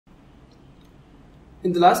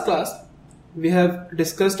In the last class, we have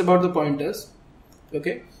discussed about the pointers.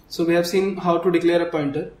 Okay, so we have seen how to declare a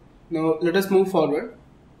pointer. Now let us move forward.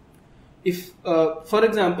 If, for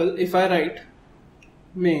example, if I write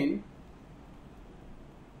main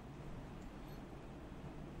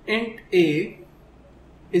int a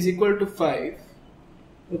is equal to 5,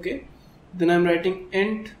 okay, then I'm writing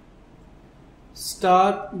int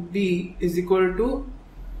star b is equal to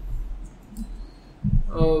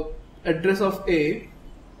address of a,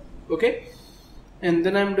 okay, and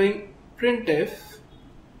then I'm doing printf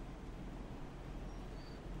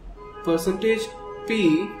percentage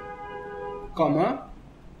p comma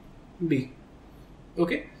b.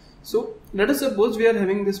 Okay, so let us suppose we are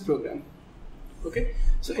having this program. Okay,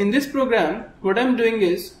 so in this program what I'm doing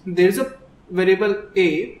is there is a variable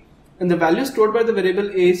a and the value stored by the variable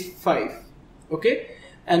a is 5. Okay,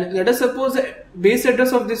 and let us suppose the base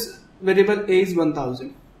address of this variable a is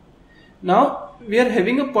 1000. Now we are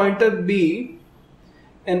having a pointer b,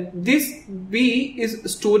 and this b is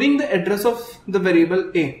storing the address of the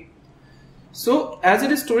variable a. So as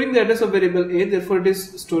it is storing the address of variable a, therefore it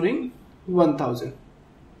is storing 1000.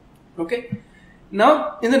 Okay,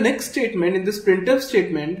 now in the next statement, in this printf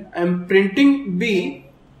statement, I am printing b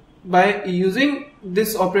by using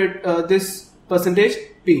this this percentage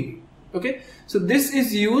p. Okay, so this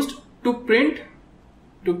is used to print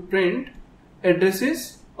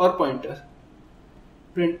addresses or pointer.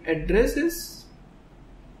 Print addresses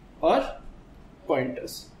or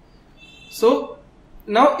pointers. So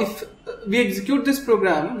now if we execute this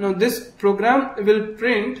program, now this program will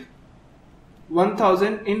print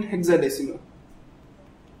 1000 in hexadecimal.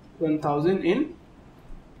 1000 in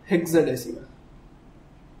hexadecimal.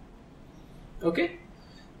 Okay,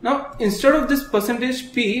 now instead of this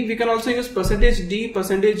percentage p, we can also use percentage d,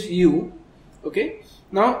 percentage u. Okay,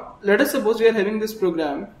 now let us suppose we are having this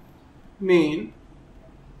program main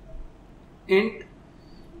int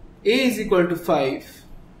a is equal to 5,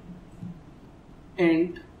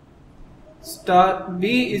 int star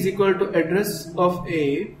b is equal to address of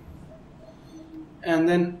a, and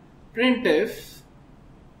then printf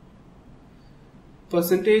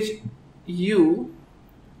percentage u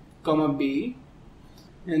comma b,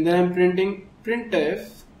 and then I'm printing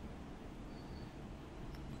printf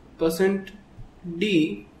percent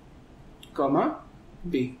d comma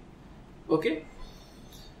b. Okay,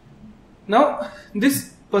 now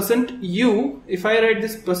this percent u, if I write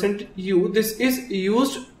this percent u, this is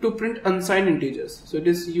used to print unsigned integers. So it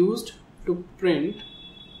is used to print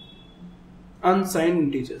unsigned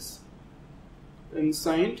integers.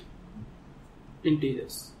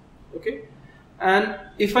 Okay, and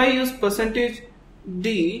if I use percentage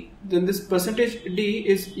d, then this percentage d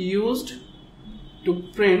is used to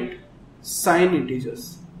print signed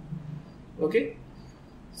integers. Okay,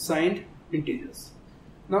 signed integers.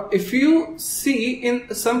 Now if you see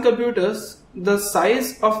in some computers the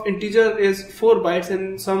size of integer is 4 bytes,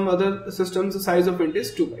 and in some other systems the size of int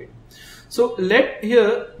is 2 bytes. So let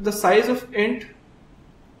here the size of int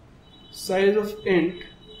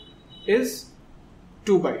is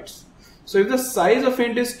 2 bytes. So if the size of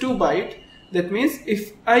int is 2 byte, that means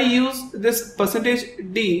if I use this percentage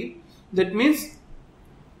d, that means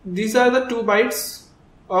these are the 2 bytes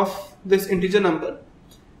of this integer number,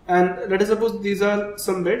 and let us suppose these are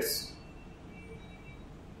some bits.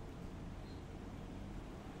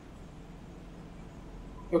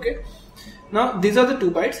 Okay, now these are the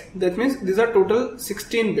 2 bytes, that means these are total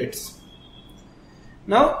 16 bits.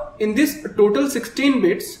 Now in this total 16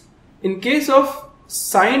 bits, in case of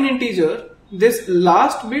signed integer, this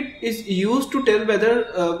last bit is used to tell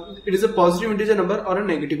whether it is a positive integer number or a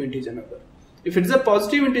negative integer number. If it is a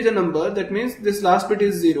positive integer number, that means this last bit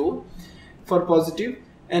is 0 for positive,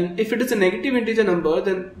 and if it is a negative integer number,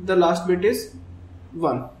 then the last bit is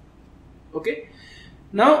 1. Okay,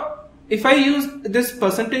 now if I use this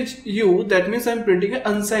percentage u, that means I am printing an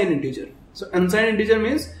unsigned integer. So unsigned integer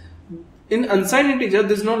means in unsigned integer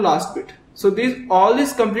there is no last bit. So all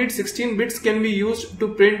these complete 16 bits can be used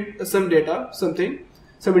to print some data, some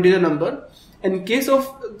integer number. In case of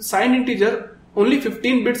signed integer, only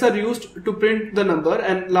 15 bits are used to print the number,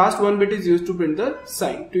 and last 1 bit is used to print the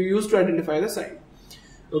sign, to identify the sign.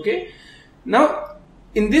 Okay, now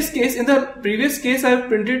in this case, in the previous case I have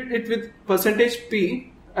printed it with percentage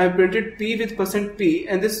p, I have printed p with percent p,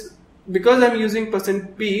 and this, because I am using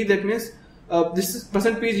percent p, that means this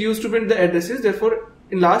percent p is used to print the addresses, therefore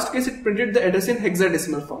in last case it printed the address in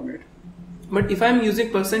hexadecimal format. But if I am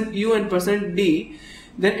using percent u and percent d,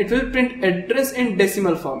 then it will print address in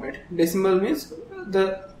decimal format. Decimal means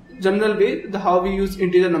the general way, how we use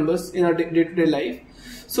integer numbers in our day-to-day life.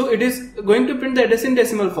 So it is going to print the address in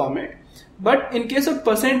decimal format. But in case of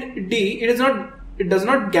 %d, it does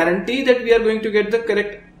not guarantee that we are going to get the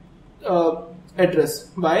correct address.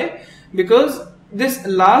 Why? Because this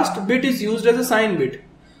last bit is used as a sign bit.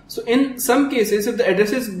 So in some cases, if the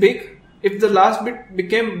address is big, if the last bit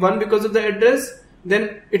became 1 because of the address,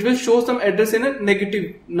 then it will show some address in a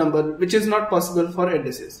negative number, which is not possible for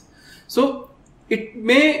addresses. So it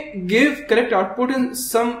may give correct output in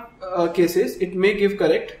some cases. It may give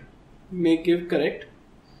correct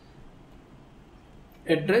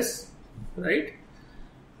address, right?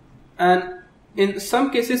 And in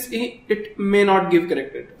some cases it may not give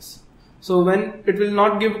correct address. So when it will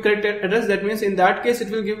not give correct address, that means in that case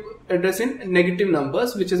it will give address in negative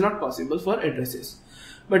numbers, which is not possible for addresses.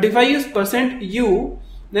 But if I use %u,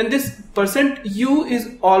 then this %u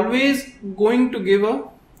is always going to give a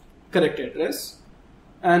correct address,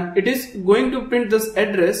 and it is going to print this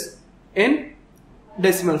address in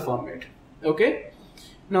decimal format. Okay.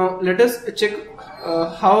 Now let us check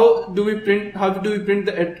how do we print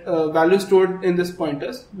the values stored in this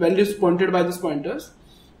pointers, values pointed by these pointers.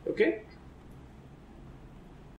 Okay.